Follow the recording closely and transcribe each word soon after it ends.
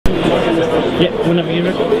Yeah, whenever you're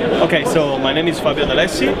ready. Okay, so my name is Fabio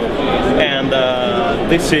D'Alessi, and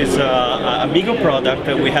this is a MeeGo product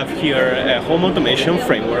that we have here, a home automation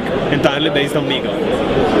framework entirely based on MeeGo.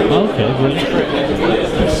 Okay, brilliant.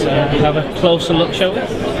 Let's have a closer look, shall we?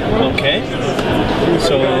 Okay,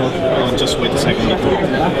 so just wait a second.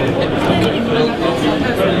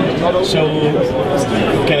 So,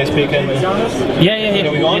 can I speak? Yeah.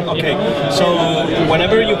 Can we go on? Okay, so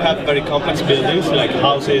whenever you have very complex buildings like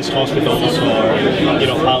houses, hospitals, or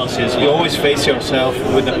palaces, you always face yourself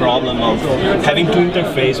with the problem of having to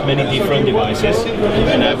interface many different devices,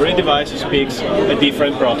 and every device speaks a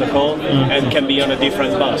different protocol and can be on a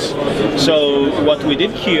different bus. So what we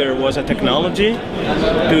did here was a technology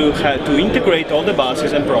to integrate all the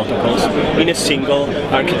buses and protocols in a single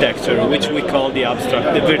architecture, which we call the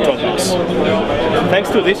virtual bus. Thanks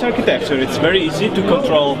to this architecture, it's very easy to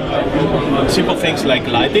control simple things like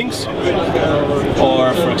lightings,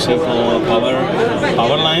 or for example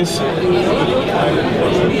power lines,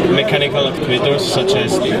 mechanical actuators such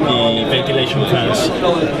as the ventilation fans,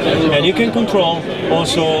 and you can control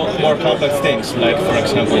also more complex things like, for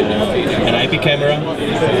example, an IP camera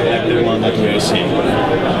like the one that we are seeing,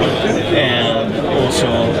 and also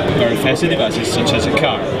very fancy devices such as a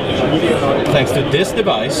car. Thanks to this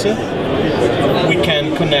device, we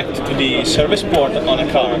can connect to the service port on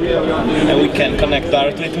a car, and we can connect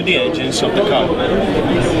directly to the engines of the car.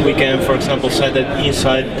 We can, for example, set the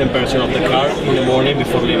inside temperature of the car in the morning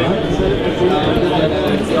before leaving.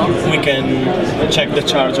 We can check the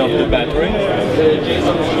charge of the battery,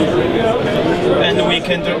 and we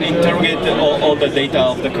can interrogate all the data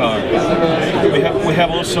of the car. We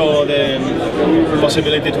have also the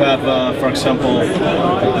possibility to have, for example,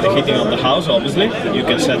 the heating of the house. Obviously, you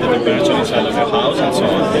can set the temperature inside of your house and so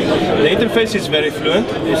on. The interface is very fluent,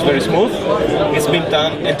 it's very smooth, it's been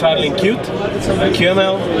done entirely in Qt,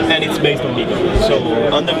 QML, and it's based on MeeGo. So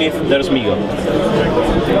underneath there's MeeGo.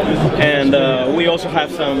 And we also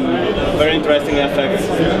have some very interesting effects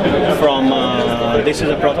from, this is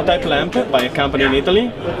a prototype lamp by a company in Italy,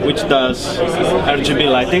 which does RGB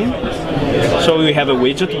lighting. So we have a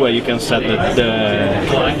widget where you can set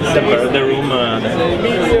the room,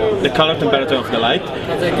 the color temperature of the light,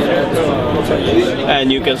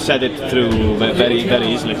 and you can set it through very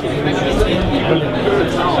easily.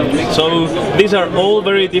 So these are all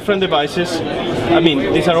very different devices.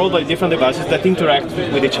 These are all very different devices that interact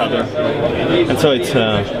with each other. And so it's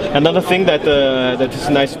another thing that is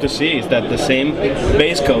nice to see is that the same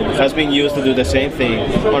base code has been used to do the same thing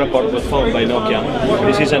on a portable phone by Nokia.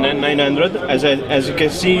 This is an N900. As you can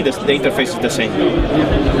see, the interface is the same,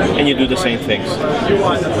 and you do the same things.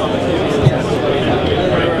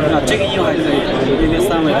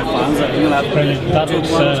 Brilliant. That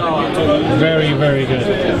looks very good,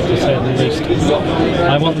 to say the least.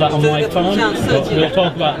 I want that on my phone, but we'll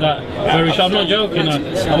talk about that very short. I'm not joking,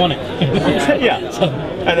 I want it. Yeah.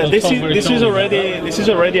 And this is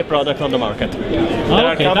already a product on the market. There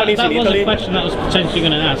are companies that in was Italy. a question that I was potentially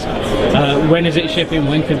going to ask. When is it shipping?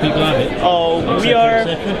 When can people have it? Oh,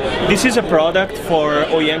 this is a product for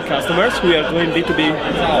OEM customers. We are doing B2B.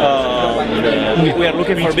 We are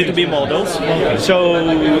looking for B2B models. So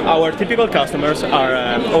our typical customers are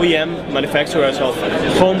OEM manufacturers of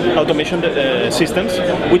home automation systems,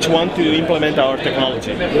 which want to implement our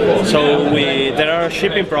technology. So there are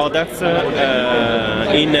shipping products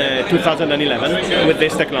in 2011 with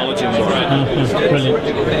this technology on board. Brilliant.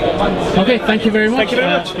 Okay, thank you very much. Thank you very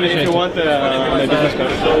much. If you want my business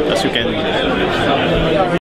card, yes, you can.